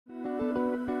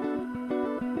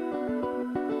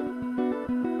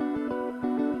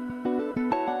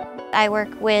I work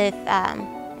with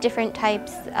different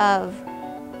types of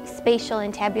spatial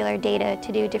and tabular data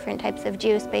to do different types of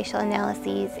geospatial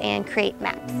analyses and create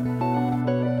maps.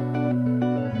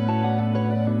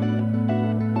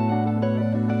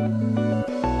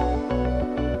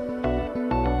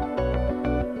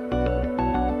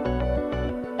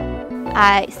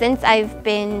 Since I've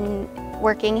been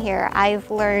working here,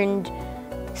 I've learned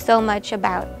so much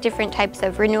about different types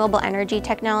of renewable energy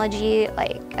technology,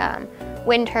 like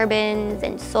wind turbines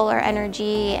and solar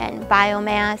energy and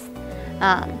biomass.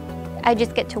 I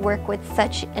just get to work with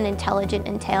such an intelligent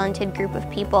and talented group of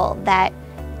people that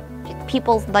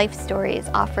people's life stories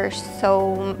offer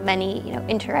so many,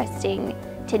 interesting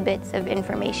tidbits of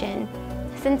information.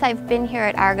 Since I've been here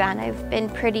at Argonne, I've been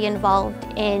pretty involved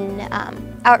in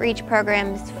outreach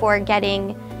programs for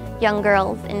getting young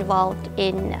girls involved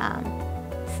in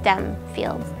STEM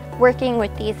fields. Working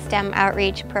with these STEM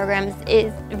outreach programs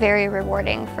is very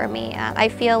rewarding for me. I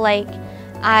feel like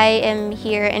I am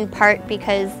here in part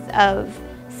because of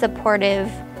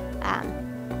supportive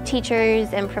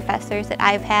teachers and professors that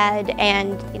I've had,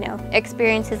 and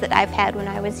experiences that I've had when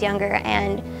I was younger,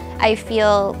 and I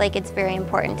feel like it's very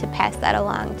important to pass that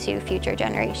along to future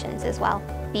generations as well.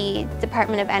 The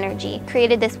Department of Energy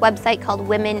created this website called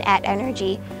Women at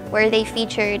Energy, where they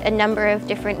featured a number of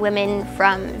different women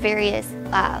from various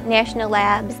national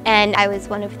labs, and I was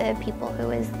one of the people who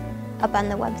was up on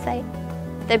the website.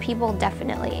 The people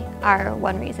definitely are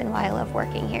one reason why I love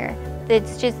working here.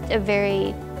 It's just a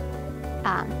very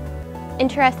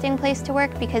interesting place to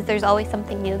work because there's always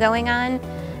something new going on,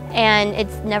 and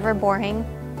it's never boring,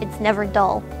 it's never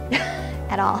dull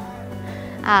at all.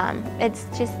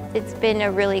 It's been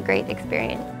a really great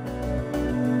experience.